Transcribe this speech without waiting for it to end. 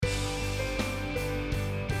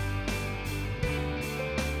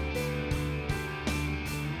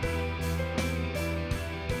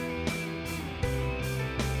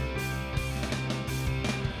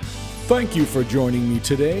Thank you for joining me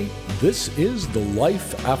today. This is the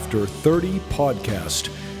Life After 30 podcast,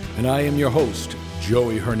 and I am your host,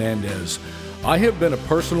 Joey Hernandez. I have been a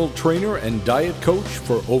personal trainer and diet coach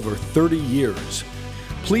for over 30 years.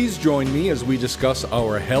 Please join me as we discuss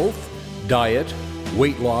our health, diet,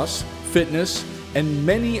 weight loss, fitness, and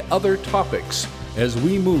many other topics as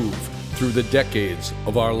we move through the decades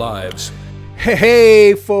of our lives.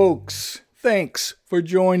 Hey, folks! Thanks for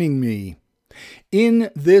joining me. In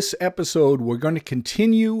this episode, we're going to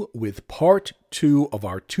continue with part 2 of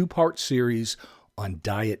our 2-part series on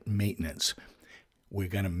diet maintenance. We're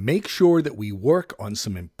going to make sure that we work on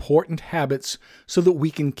some important habits so that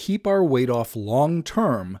we can keep our weight off long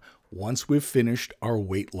term once we've finished our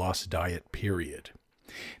weight loss diet period.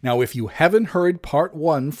 Now, if you haven't heard part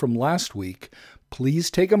 1 from last week,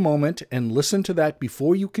 please take a moment and listen to that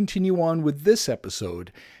before you continue on with this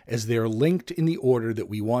episode, as they are linked in the order that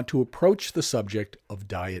we want to approach the subject of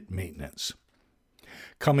diet maintenance.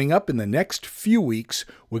 Coming up in the next few weeks,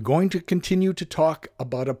 we're going to continue to talk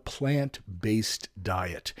about a plant-based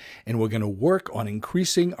diet, and we're going to work on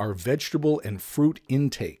increasing our vegetable and fruit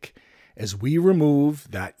intake as we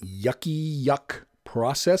remove that yuck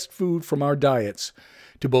processed food from our diets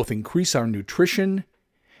to both increase our nutrition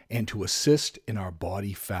and to assist in our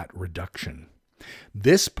body fat reduction.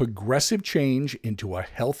 This progressive change into a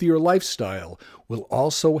healthier lifestyle will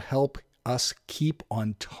also help us keep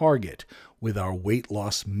on target with our weight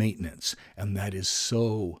loss maintenance, and that is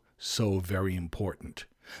so very important.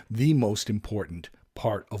 The most important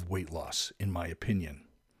part of weight loss, in my opinion.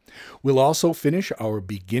 We'll also finish our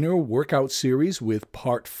beginner workout series with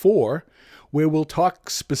part 4, where we'll talk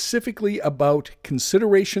specifically about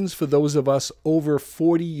considerations for those of us over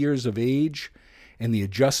 40 years of age and the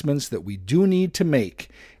adjustments that we do need to make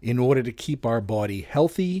in order to keep our body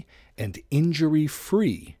healthy and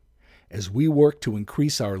injury-free as we work to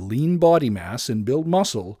increase our lean body mass and build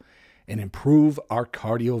muscle and improve our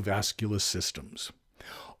cardiovascular systems.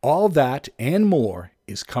 All that and more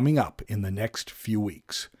is coming up in the next few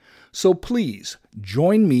weeks. So please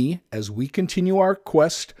join me as we continue our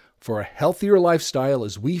quest for a healthier lifestyle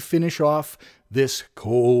as we finish off this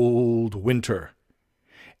cold winter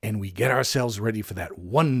and we get ourselves ready for that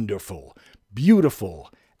wonderful,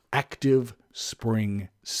 beautiful, active spring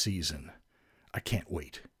season. I can't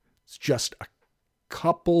wait. It's just a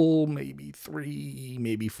couple, maybe 3,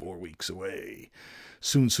 maybe 4 weeks away.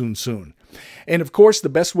 Soon. And of course, the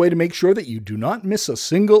best way to make sure that you do not miss a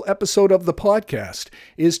single episode of the podcast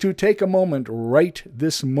is to take a moment right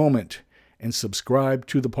this moment and subscribe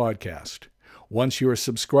to the podcast. Once you're a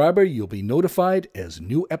subscriber, you'll be notified as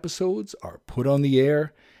new episodes are put on the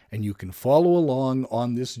air, and you can follow along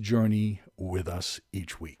on this journey with us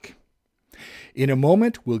each week. In a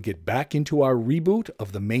moment, we'll get back into our reboot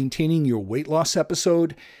of the Maintaining Your Weight Loss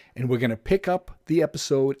episode, and we're going to pick up the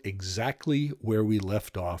episode exactly where we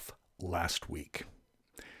left off last week.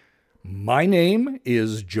 My name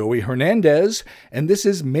is Joey Hernandez, and this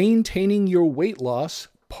is Maintaining Your Weight Loss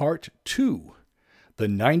Part 2, the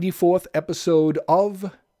 94th episode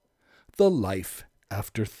of the Life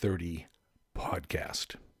After 30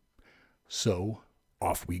 podcast. So,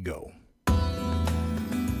 off we go.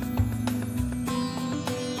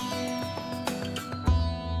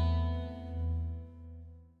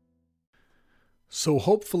 So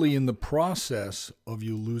hopefully in the process of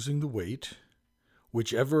you losing the weight,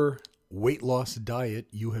 whichever weight loss diet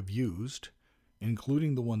you have used,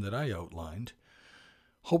 including the one that I outlined,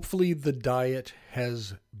 hopefully the diet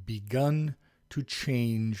has begun to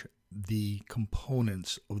change the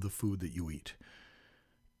components of the food that you eat.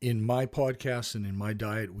 In my podcast and in my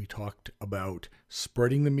diet, we talked about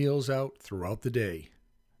spreading the meals out throughout the day.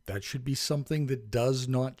 That should be something that does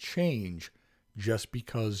not change just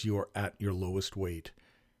because you're at your lowest weight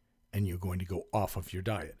and you're going to go off of your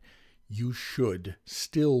diet. You should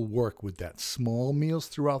still work with that small meals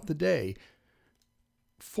throughout the day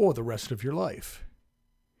for the rest of your life.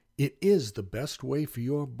 It is the best way for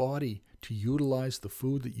your body to utilize the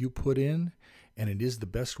food that you put in, and it is the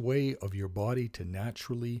best way of your body to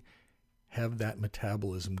naturally have that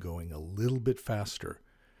metabolism going a little bit faster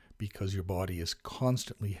because your body is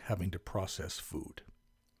constantly having to process food.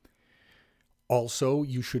 Also,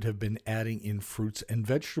 you should have been adding in fruits and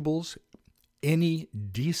vegetables. Any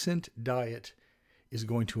decent diet is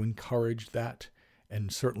going to encourage that,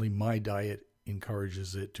 and certainly my diet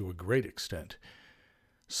encourages it to a great extent.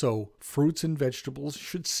 So fruits and vegetables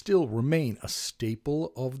should still remain a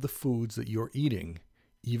staple of the foods that you're eating,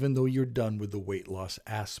 even though you're done with the weight loss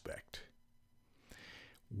aspect.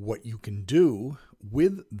 What you can do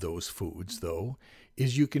with those foods, though,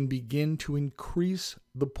 is you can begin to increase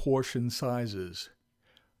the portion sizes.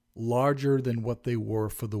 larger than what they were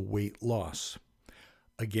for the weight loss.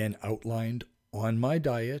 Again, outlined on my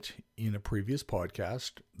diet in a previous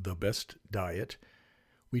podcast, The Best Diet,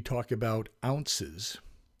 we talk about ounces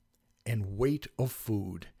and weight of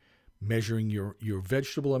food, measuring your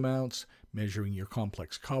vegetable amounts, measuring your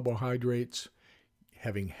complex carbohydrates,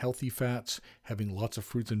 having healthy fats, having lots of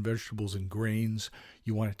fruits and vegetables and grains.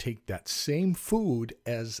 You want to take that same food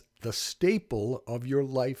as the staple of your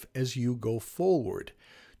life as you go forward,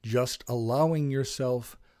 just allowing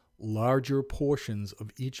yourself larger portions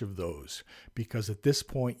of each of those, because at this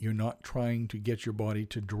point you're not trying to get your body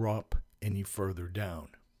to drop any further down.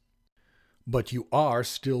 But you are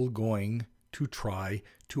still going to try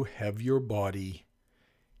to have your body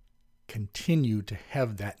continue to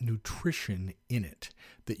have that nutrition in it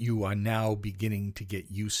that you are now beginning to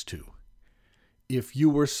get used to. If you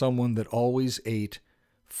were someone that always ate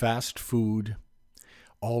fast food,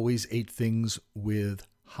 always ate things with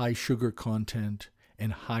high sugar content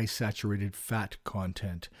and high saturated fat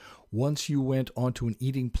content, once you went onto an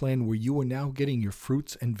eating plan where you are now getting your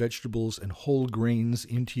fruits and vegetables and whole grains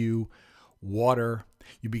into you, water,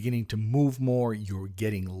 you're beginning to move more, you're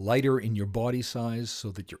getting lighter in your body size so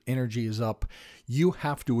that your energy is up, you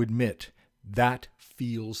have to admit that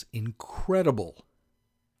feels incredible.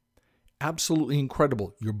 Absolutely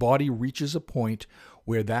incredible. Your body reaches a point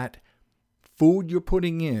where that food you're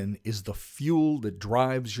putting in is the fuel that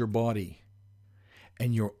drives your body,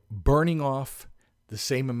 and you're burning off the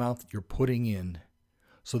same amount that you're putting in.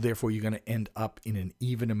 So therefore, you're going to end up in an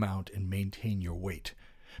even amount and maintain your weight.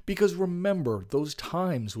 Because remember, those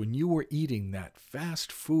times when you were eating that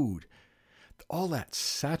fast food, all that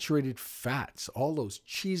saturated fats, all those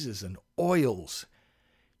cheeses and oils,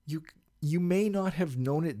 you may not have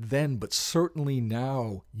known it then, but certainly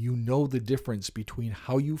now you know the difference between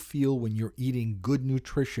how you feel when you're eating good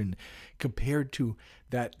nutrition compared to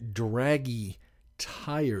that draggy,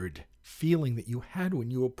 tired feeling that you had when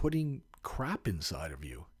you were putting crap inside of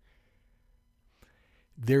you.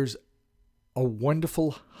 There's a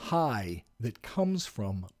wonderful high that comes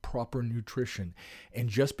from proper nutrition. And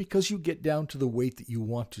just because you get down to the weight that you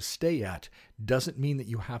want to stay at doesn't mean that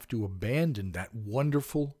you have to abandon that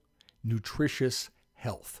wonderful, nutritious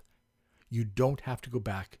health. You don't have to go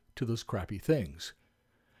back to those crappy things.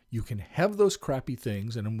 You can have those crappy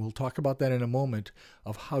things, and we'll talk about that in a moment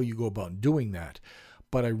of how you go about doing that.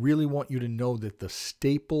 But I really want you to know that the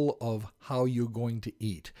staple of how you're going to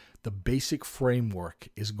eat, the basic framework,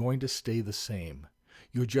 is going to stay the same.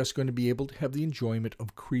 You're just going to be able to have the enjoyment of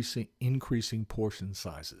increasing portion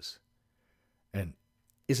sizes. And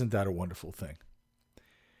isn't that a wonderful thing?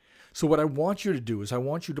 So what I want you to do is I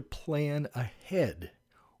want you to plan ahead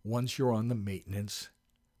once you're on the maintenance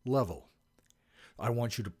level. I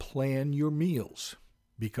want you to plan your meals,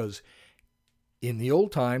 because in the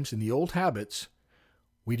old times, in the old habits,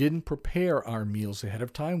 we didn't prepare our meals ahead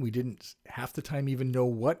of time. We didn't half the time even know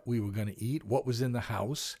what we were going to eat, what was in the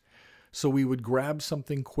house. So we would grab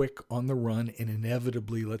something quick on the run, and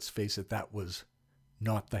inevitably, let's face it, that was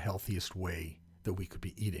not the healthiest way that we could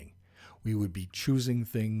be eating. We would be choosing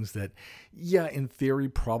things that, in theory,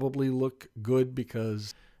 probably look good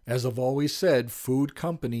because, as I've always said, food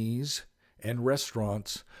companies and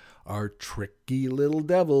restaurants are tricky little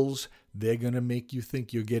devils. They're going to make you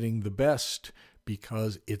think you're getting the best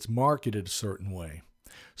because it's marketed a certain way.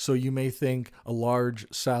 So you may think a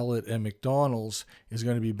large salad at McDonald's is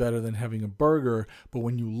going to be better than having a burger, but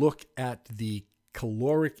when you look at the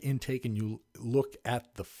caloric intake and you look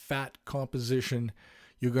at the fat composition,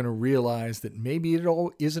 you're going to realize that maybe it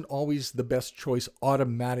isn't always the best choice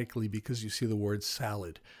automatically because you see the word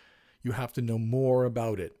salad. You have to know more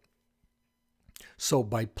about it. So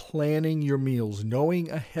by planning your meals, knowing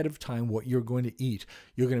ahead of time what you're going to eat,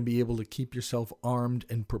 you're going to be able to keep yourself armed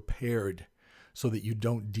and prepared so that you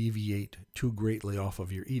don't deviate too greatly off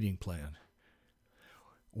of your eating plan.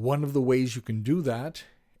 One of the ways you can do that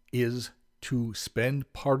is to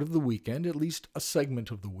spend part of the weekend, at least a segment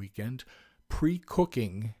of the weekend,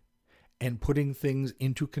 pre-cooking and putting things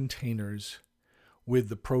into containers with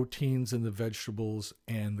the proteins and the vegetables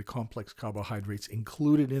and the complex carbohydrates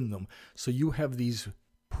included in them. So you have these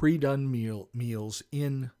pre-done meals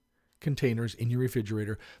in containers in your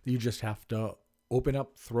refrigerator that you just have to open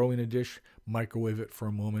up, throw in a dish, microwave it for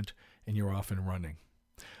a moment, and you're off and running.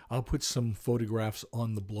 I'll put some photographs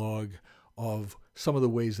on the blog of some of the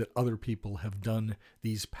ways that other people have done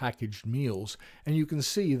these packaged meals, and you can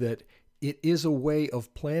see that it is a way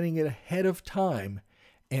of planning it ahead of time,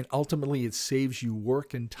 and ultimately it saves you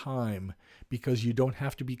work and time because you don't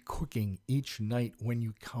have to be cooking each night when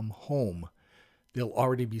you come home. There'll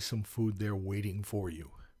already be some food there waiting for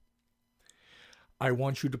you. I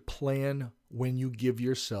want you to plan when you give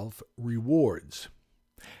yourself rewards.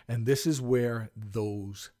 And this is where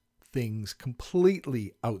those things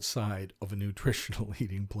completely outside of a nutritional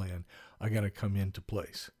eating plan are going to come into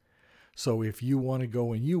place. So if you want to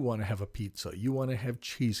go and you want to have a pizza, you want to have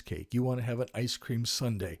cheesecake, you want to have an ice cream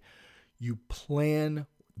sundae, you plan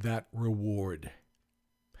that reward.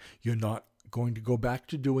 You're not going to go back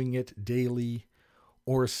to doing it daily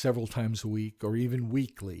or several times a week or even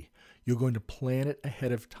weekly. You're going to plan it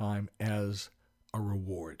ahead of time as a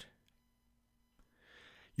reward.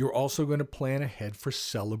 You're also going to plan ahead for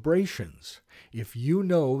celebrations. If you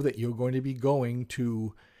know that you're going to be going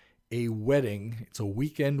to a wedding, it's a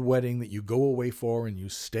weekend wedding that you go away for and you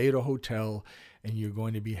stay at a hotel and you're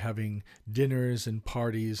going to be having dinners and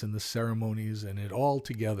parties and the ceremonies and it all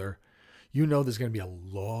together, you know there's going to be a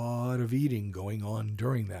lot of eating going on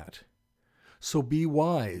during that. So be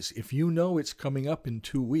wise. If you know it's coming up in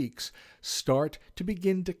 2 weeks, start to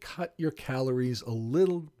begin to cut your calories a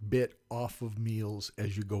little bit off of meals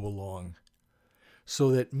as you go along,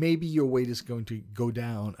 so that maybe your weight is going to go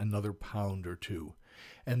down another pound or 2.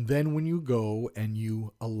 And then when you go and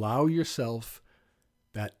you allow yourself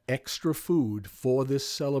that extra food for this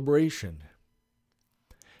celebration,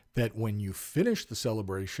 that when you finish the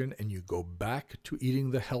celebration and you go back to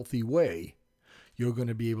eating the healthy way, you're going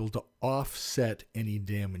to be able to offset any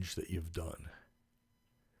damage that you've done.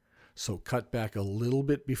 So cut back a little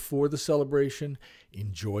bit before the celebration,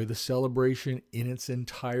 enjoy the celebration in its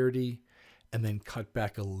entirety, and then cut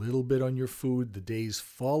back a little bit on your food the days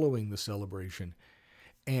following the celebration,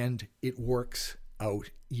 and it works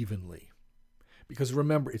out evenly. Because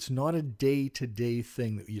remember, it's not a day-to-day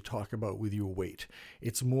thing that you talk about with your weight.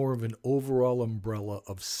 It's more of an overall umbrella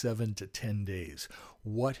of 7 to 10 days.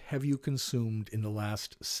 What have you consumed in the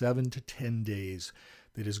last 7 to 10 days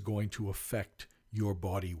that is going to affect your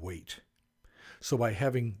body weight? So by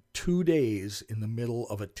having 2 days in the middle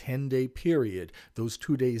of a 10-day period, those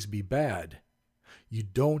 2 days be bad, you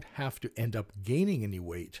don't have to end up gaining any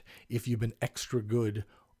weight if you've been extra good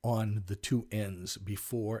on the 2 ends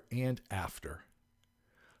before and after.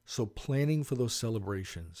 So planning for those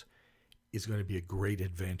celebrations is going to be a great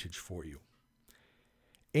advantage for you.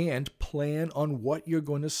 And plan on what you're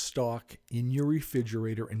going to stock in your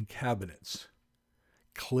refrigerator and cabinets.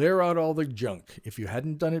 Clear out all the junk. If you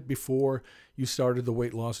hadn't done it before you started the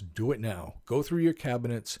weight loss, do it now. Go through your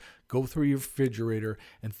cabinets, go through your refrigerator,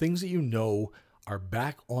 and things that you know are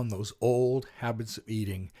back on those old habits of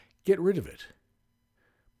eating, get rid of it.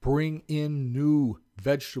 Bring in new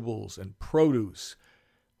vegetables and produce,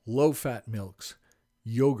 low-fat milks,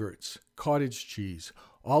 yogurts, cottage cheese,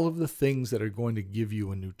 all of the things that are going to give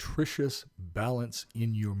you a nutritious balance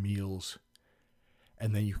in your meals.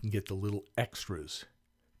 And then you can get the little extras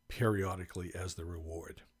periodically as the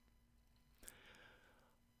reward.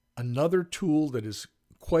 Another tool that is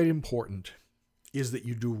quite important is that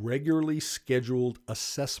you do regularly scheduled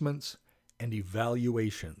assessments and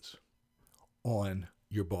evaluations on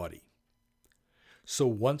your body. So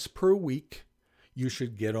once per week, you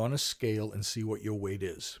should get on a scale and see what your weight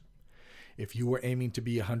is. If you were aiming to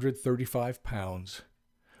be 135 pounds,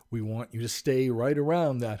 we want you to stay right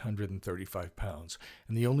around that 135 pounds.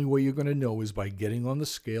 And the only way you're going to know is by getting on the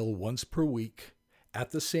scale once per week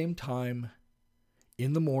at the same time,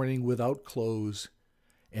 in the morning without clothes,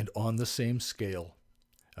 and on the same scale.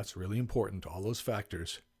 That's really important, all those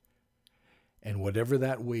factors. And whatever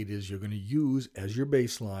that weight is, you're going to use as your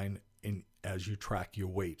baseline as you track your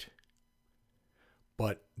weight.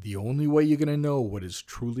 But the only way you're going to know what is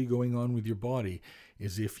truly going on with your body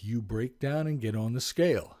is if you break down and get on the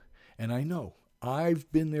scale. And I know,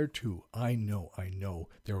 I've been there too. I know.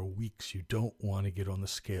 There are weeks you don't want to get on the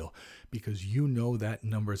scale because you know that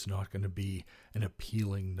number is not going to be an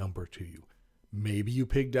appealing number to you. Maybe you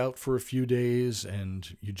pigged out for a few days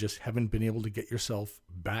and you just haven't been able to get yourself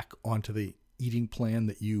back onto the eating plan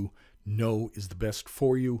that you know is the best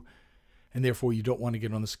for you. And therefore, you don't want to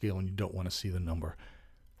get on the scale and you don't want to see the number.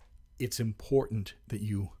 It's important that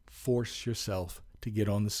you force yourself to get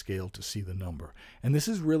on the scale to see the number. And this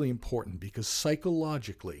is really important because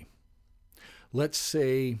psychologically, let's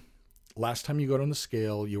say last time you got on the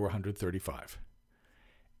scale, you were 135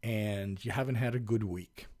 and you haven't had a good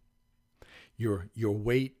week. Your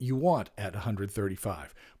weight you want at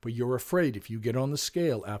 135, but you're afraid if you get on the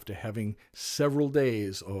scale after having several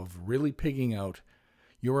days of really pigging out,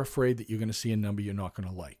 you're afraid that you're going to see a number you're not going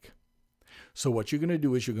to like. So what you're going to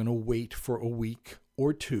do is you're going to wait for a week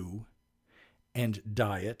or two and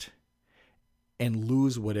diet and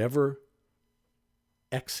lose whatever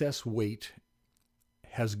excess weight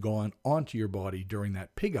has gone onto your body during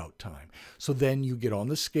that pig out time. So then you get on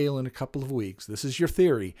the scale in a couple of weeks. This is your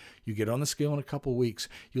theory. You get on the scale in a couple of weeks,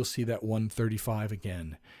 you'll see that 135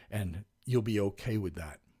 again, and you'll be okay with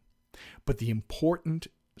that. But the important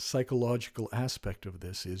psychological aspect of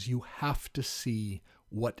this is you have to see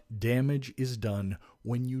what damage is done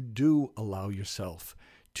when you do allow yourself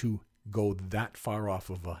to go that far off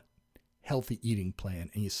of a healthy eating plan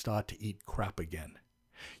and you start to eat crap again.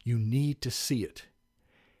 You need to see it.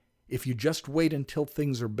 If you just wait until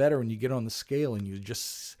things are better and you get on the scale and you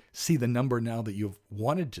just see the number now that you've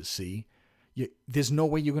wanted to see, there's no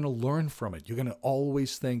way you're going to learn from it. You're going to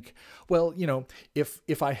always think, well,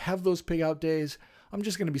 if I have those pig out days, I'm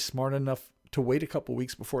just going to be smart enough to wait a couple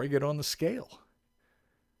weeks before I get on the scale.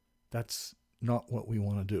 That's not what we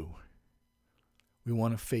want to do. We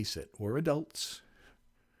want to face it. We're adults.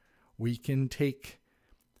 We can take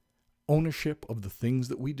ownership of the things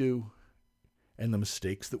that we do and the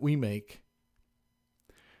mistakes that we make.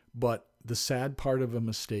 But the sad part of a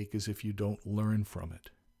mistake is if you don't learn from it.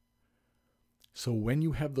 So when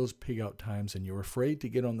you have those pig out times and you're afraid to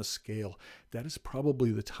get on the scale, that is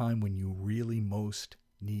probably the time when you really most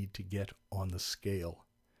need to get on the scale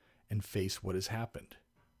and face what has happened.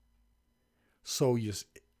 So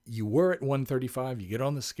you were at 135, you get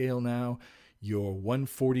on the scale now, you're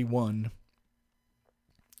 141.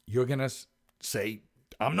 You're going to say,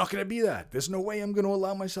 I'm not going to be that. There's no way I'm going to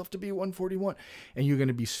allow myself to be 141. And you're going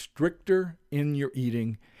to be stricter in your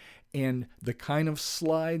eating. And the kind of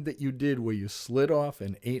slide that you did where you slid off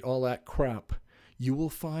and ate all that crap, you will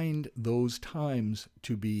find those times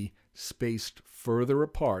to be spaced further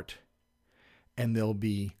apart, and there'll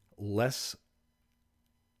be less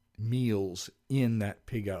meals in that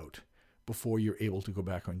pig out before you're able to go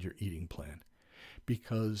back on your eating plan,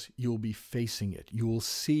 because you'll be facing it. You will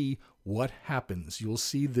see what happens. You'll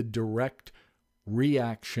see the direct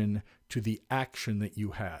reaction to the action that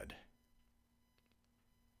you had.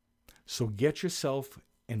 So get yourself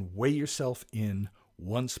and weigh yourself in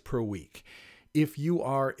once per week. If you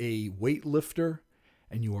are a weightlifter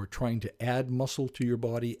and you are trying to add muscle to your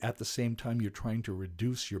body at the same time you're trying to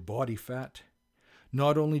reduce your body fat,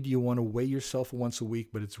 not only do you want to weigh yourself once a week,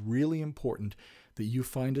 but it's really important that you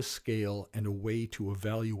find a scale and a way to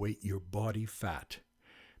evaluate your body fat,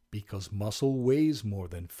 because muscle weighs more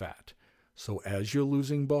than fat. So as you're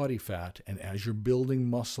losing body fat and as you're building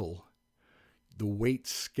muscle, the weight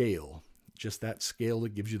scale, just that scale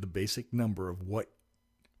that gives you the basic number of what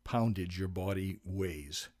poundage your body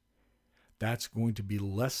weighs, that's going to be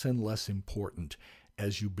less and less important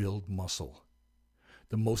as you build muscle.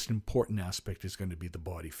 The most important aspect is going to be the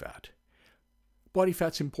body fat. Body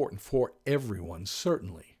fat's important for everyone,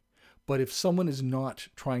 certainly. But if someone is not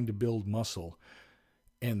trying to build muscle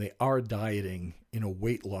and they are dieting in a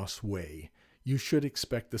weight loss way, you should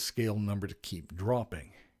expect the scale number to keep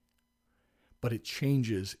dropping. But it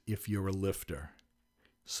changes if you're a lifter.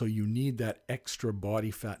 So you need that extra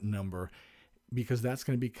body fat number, because that's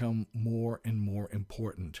going to become more and more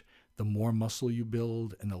important. The more muscle you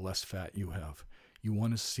build and the less fat you have. You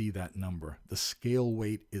want to see that number. The scale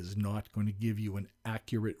weight is not going to give you an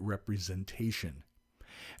accurate representation.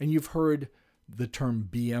 And you've heard the term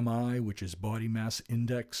BMI, which is body mass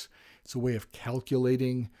index. It's a way of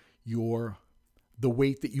calculating the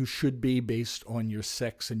weight that you should be based on your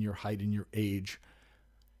sex and your height and your age.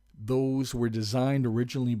 Those were designed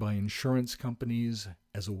originally by insurance companies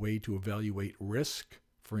as a way to evaluate risk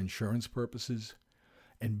for insurance purposes.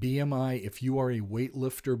 And BMI, if you are a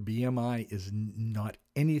weightlifter, BMI is not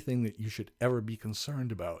anything that you should ever be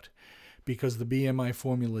concerned about, because the BMI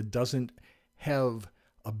formula doesn't have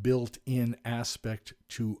a built-in aspect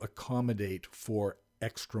to accommodate for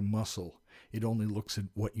extra muscle. It only looks at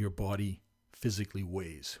what your body physically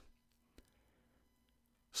weighs.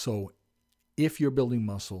 So if you're building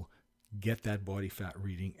muscle, get that body fat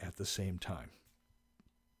reading at the same time.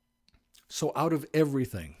 So out of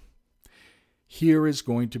everything, here is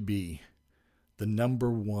going to be the number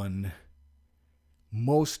one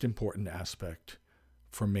most important aspect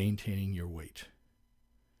for maintaining your weight.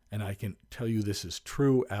 And I can tell you this is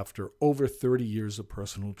true after over 30 years of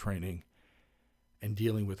personal training and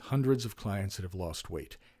dealing with hundreds of clients that have lost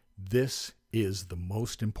weight. This is the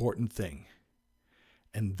most important thing.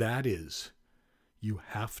 And that is, you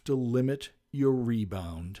have to limit your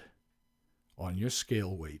rebound on your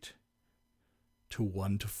scale weight to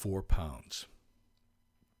 1 to 4 pounds.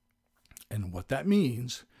 And what that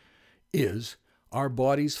means is our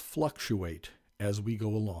bodies fluctuate as we go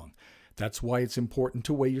along. That's why it's important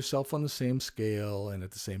to weigh yourself on the same scale and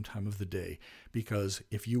at the same time of the day. Because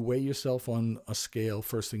if you weigh yourself on a scale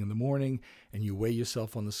first thing in the morning and you weigh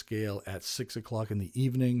yourself on the scale at 6 o'clock in the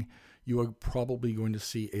evening, you are probably going to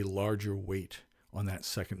see a larger weight on that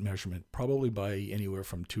second measurement, probably by anywhere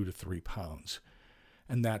from 2 to 3 pounds.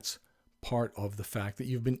 And that's part of the fact that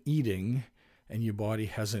you've been eating and your body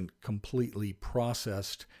hasn't completely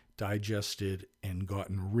processed, digested, and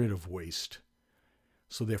gotten rid of waste.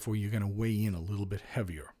 So therefore, you're going to weigh in a little bit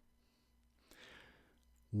heavier.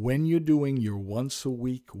 When you're doing your once a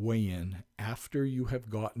week weigh-in, after you have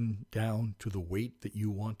gotten down to the weight that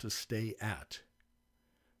you want to stay at,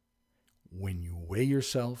 when you weigh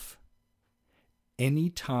yourself,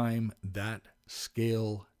 anytime that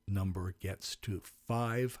scale number gets to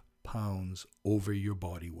 5 pounds over your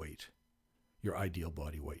body weight, your ideal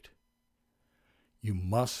body weight, you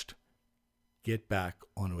must get back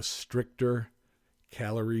on a stricter,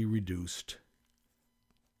 calorie-reduced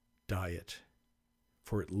diet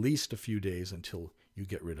for at least a few days until you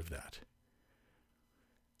get rid of that.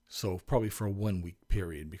 So probably for a 1 week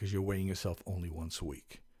period, because you're weighing yourself only once a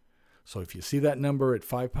week. So if you see that number at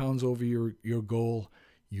 5 pounds over your goal,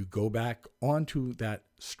 you go back onto that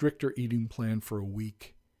stricter eating plan for a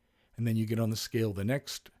week, and then you get on the scale the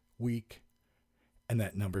next week, and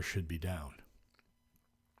that number should be down.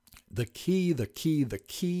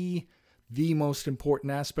 The most important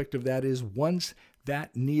aspect of that is once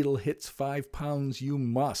that needle hits 5 pounds, you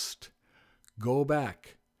must go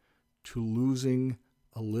back to losing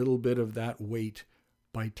a little bit of that weight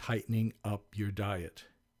by tightening up your diet.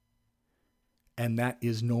 And that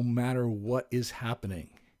is no matter what is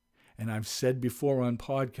happening. And I've said before on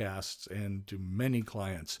podcasts and to many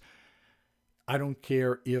clients, I don't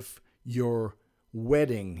care if your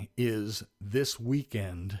wedding is this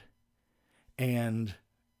weekend and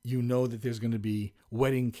you know that there's going to be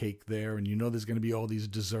wedding cake there, and you know there's going to be all these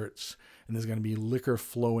desserts, and there's going to be liquor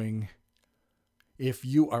flowing. If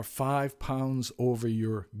you are 5 pounds over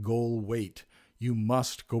your goal weight, you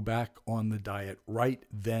must go back on the diet right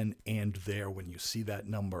then and there when you see that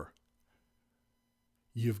number.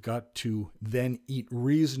 You've got to then eat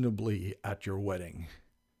reasonably at your wedding,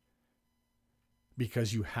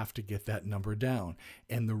 because you have to get that number down.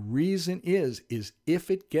 And the reason is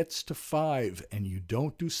if it gets to 5 and you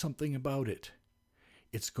don't do something about it,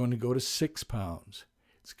 it's going to go to 6 pounds.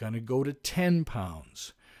 It's going to go to 10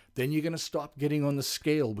 pounds. Then you're going to stop getting on the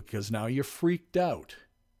scale because now you're freaked out.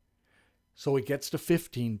 So it gets to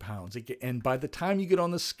 15 pounds. And by the time you get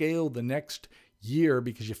on the scale the next year,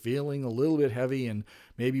 because you're feeling a little bit heavy and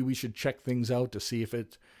maybe we should check things out to see if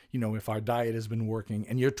it, if our diet has been working,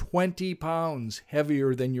 and you're 20 pounds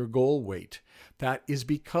heavier than your goal weight, that is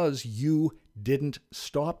because you didn't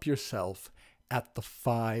stop yourself at the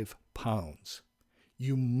 5 pounds.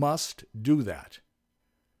 You must do that.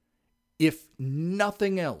 If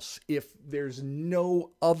nothing else, if there's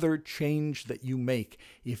no other change that you make,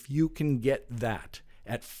 if you can get that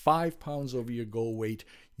at 5 pounds over your goal weight,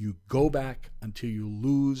 you go back until you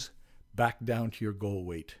lose back down to your goal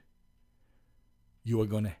weight. You are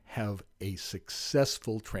going to have a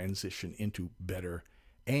successful transition into better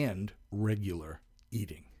and regular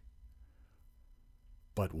eating.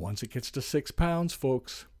 But once it gets to 6 pounds,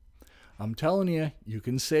 folks, I'm telling you, you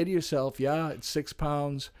can say to yourself, yeah, it's 6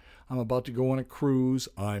 pounds. I'm about to go on a cruise.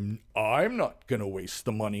 I'm not going to waste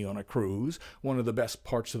the money on a cruise. One of the best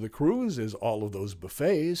parts of the cruise is all of those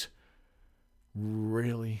buffets.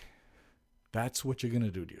 Really? That's what you're going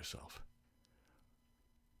to do to yourself?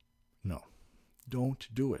 No. Don't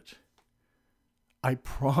do it. I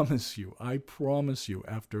promise you,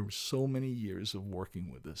 after so many years of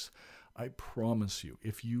working with this, I promise you,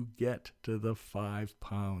 if you get to the 5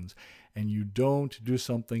 pounds and you don't do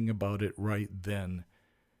something about it right then,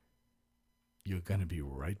 you're going to be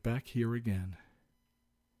right back here again.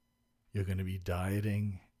 You're going to be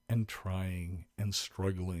dieting and trying and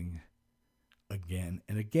struggling again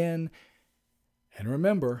and again. And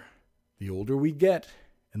remember, the older we get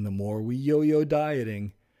and the more we yo-yo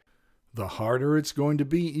dieting, the harder it's going to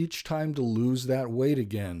be each time to lose that weight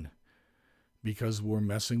again, because we're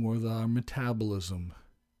messing with our metabolism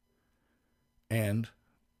and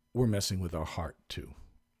we're messing with our heart too.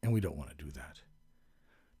 And we don't want to do that.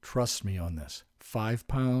 Trust me on this. 5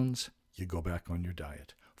 pounds, you go back on your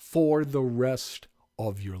diet for the rest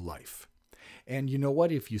of your life. And you know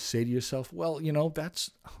what? If you say to yourself, well, that's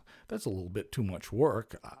a little bit too much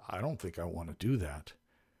work. I don't think I want to do that.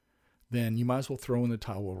 Then you might as well throw in the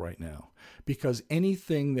towel right now. Because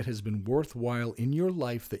anything that has been worthwhile in your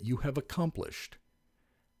life that you have accomplished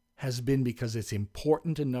has been because it's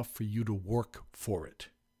important enough for you to work for it.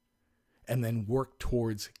 and then work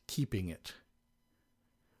towards keeping it.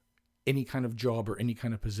 Any kind of job or any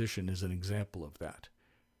kind of position is an example of that.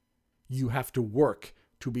 You have to work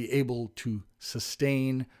to be able to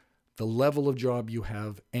sustain the level of job you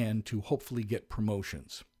have and to hopefully get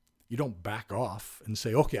promotions. You don't back off and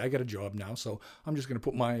say, okay, I got a job now, so I'm just going to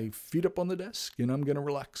put my feet up on the desk and I'm going to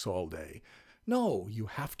relax all day. No, you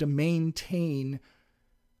have to maintain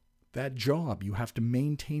that job. You have to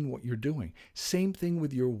maintain what you're doing. Same thing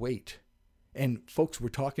with your weight. And folks, we're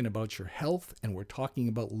talking about your health, and we're talking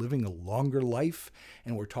about living a longer life,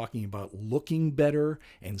 and we're talking about looking better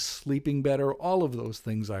and sleeping better, all of those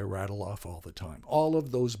things I rattle off all the time, all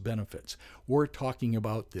of those benefits. We're talking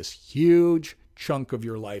about this huge chunk of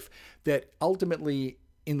your life that ultimately,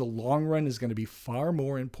 in the long run, is going to be far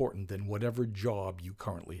more important than whatever job you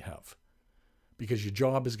currently have. Because your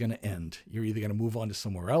job is going to end. You're either going to move on to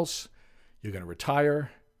somewhere else, you're going to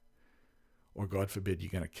retire, or God forbid,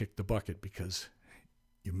 you're going to kick the bucket because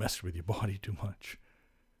you messed with your body too much.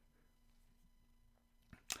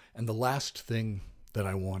 And the last thing that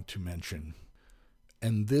I want to mention,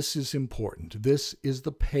 and this is important, this is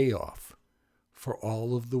the payoff for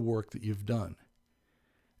all of the work that you've done.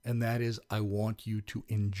 And that is, I want you to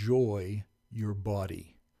enjoy your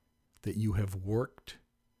body that you have worked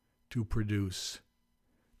to produce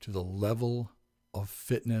to the level of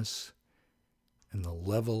fitness and the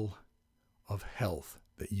level of health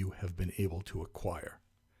that you have been able to acquire.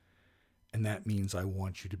 And that means I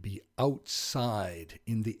want you to be outside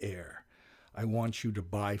in the air. I want you to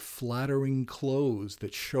buy flattering clothes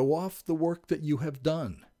that show off the work that you have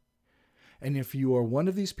done. And if you are one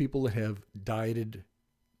of these people that have dieted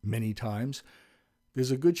many times,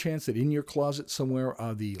 there's a good chance that in your closet somewhere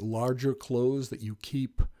are the larger clothes that you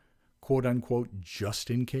keep, quote unquote, just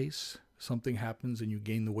in case something happens and you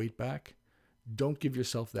gain the weight back. Don't give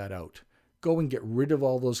yourself that out. Go and get rid of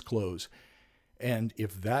all those clothes. And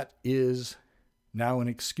if that is now an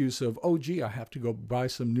excuse of, oh, gee, I have to go buy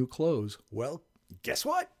some new clothes. Well, guess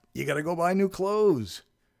what? You got to go buy new clothes.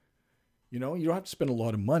 You know, you don't have to spend a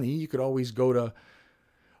lot of money. You could always go to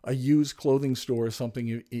a used clothing store or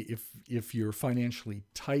something if you're financially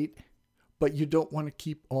tight. But you don't want to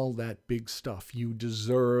keep all that big stuff. You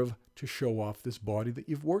deserve to show off this body that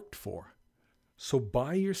you've worked for. So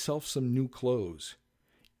buy yourself some new clothes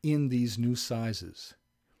in these new sizes.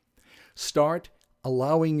 Start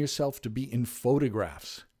allowing yourself to be in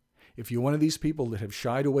photographs. If you're one of these people that have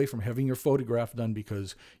shied away from having your photograph done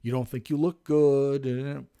because you don't think you look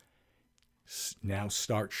good, now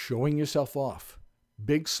start showing yourself off.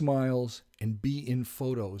 Big smiles and be in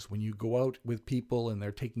photos. When you go out with people and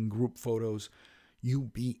they're taking group photos, you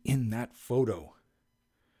be in that photo.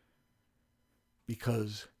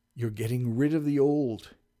 Because you're getting rid of the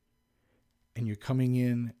old and you're coming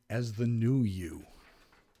in as the new you.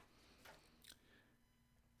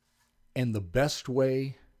 And the best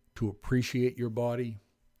way to appreciate your body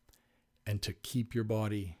and to keep your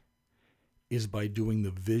body is by doing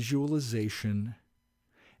the visualization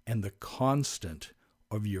and the constant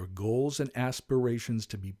of your goals and aspirations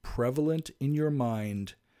to be prevalent in your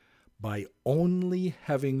mind by only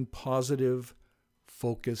having positive,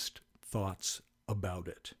 focused thoughts about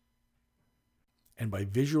it. And by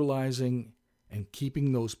visualizing and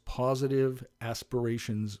keeping those positive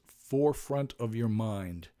aspirations forefront of your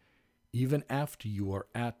mind, even after you are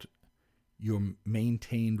at your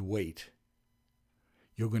maintained weight,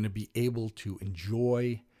 you're going to be able to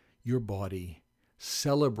enjoy your body,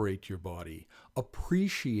 celebrate your body,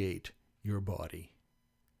 appreciate your body.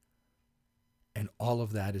 And all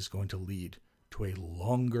of that is going to lead to a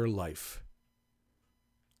longer life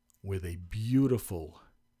with a beautiful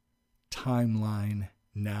timeline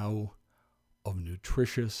now of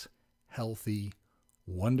nutritious, healthy,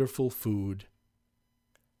 wonderful food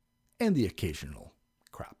and the occasional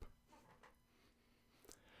crap.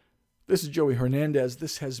 This is Joey Hernandez.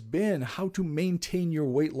 This has been How to Maintain Your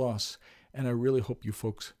Weight Loss. And I really hope you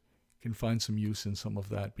folks can find some use in some of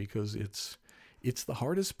that, because it's the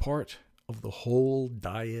hardest part of the whole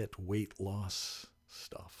diet weight loss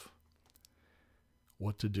stuff.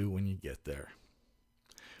 What to do when you get there.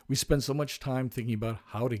 We spend so much time thinking about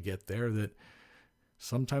how to get there that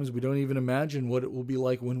sometimes we don't even imagine what it will be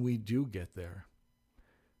like when we do get there.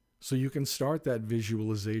 So you can start that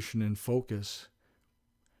visualization and focus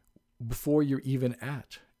before you're even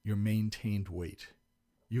at your maintained weight.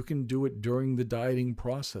 You can do it during the dieting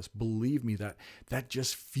process. Believe me, that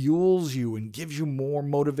just fuels you and gives you more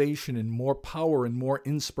motivation and more power and more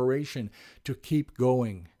inspiration to keep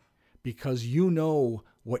going, because you know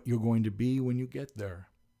what you're going to be when you get there.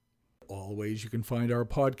 Always, you can find our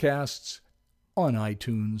podcasts on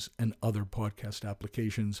iTunes and other podcast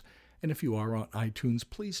applications. And if you are on iTunes,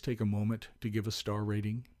 please take a moment to give a star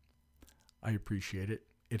rating. I appreciate it.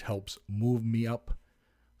 It helps move me up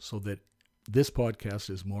so that this podcast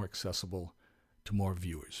is more accessible to more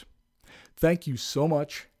viewers. Thank you so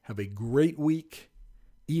much. Have a great week.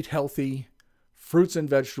 Eat healthy, fruits and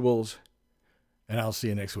vegetables, and I'll see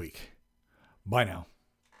you next week. Bye now.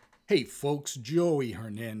 Hey folks, Joey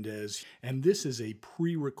Hernandez, and this is a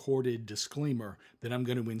pre-recorded disclaimer that I'm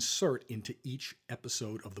going to insert into each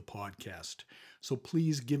episode of the podcast. So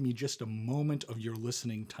please give me just a moment of your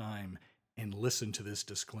listening time and listen to this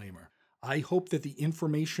disclaimer. I hope that the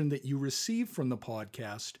information that you receive from the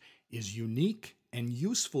podcast is unique and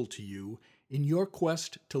useful to you in your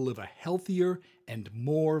quest to live a healthier and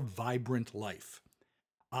more vibrant life.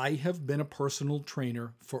 I have been a personal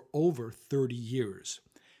trainer for over 30 years.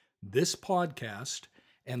 This podcast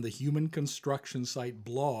and the Human Construction Site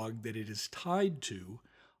blog that it is tied to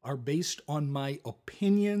are based on my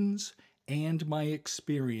opinions and my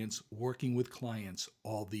experience working with clients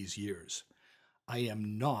all these years. I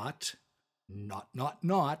am not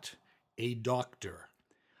a doctor.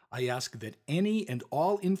 I ask that any and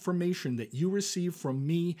all information that you receive from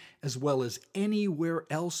me, as well as anywhere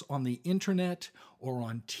else on the internet or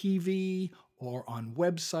on TV or on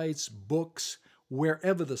websites, books,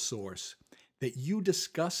 wherever the source, that you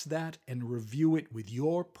discuss that and review it with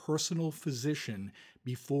your personal physician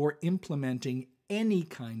before implementing any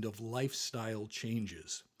kind of lifestyle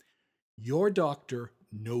changes. Your doctor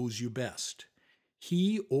knows you best.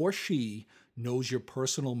 He or she knows your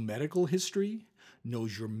personal medical history,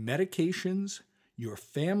 knows your medications, your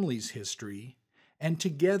family's history, and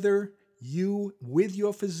together you, with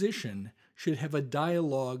your physician, should have a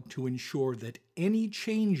dialogue to ensure that any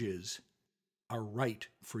changes are right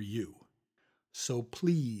for you. So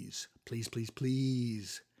please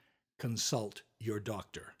consult your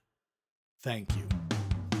doctor. Thank you.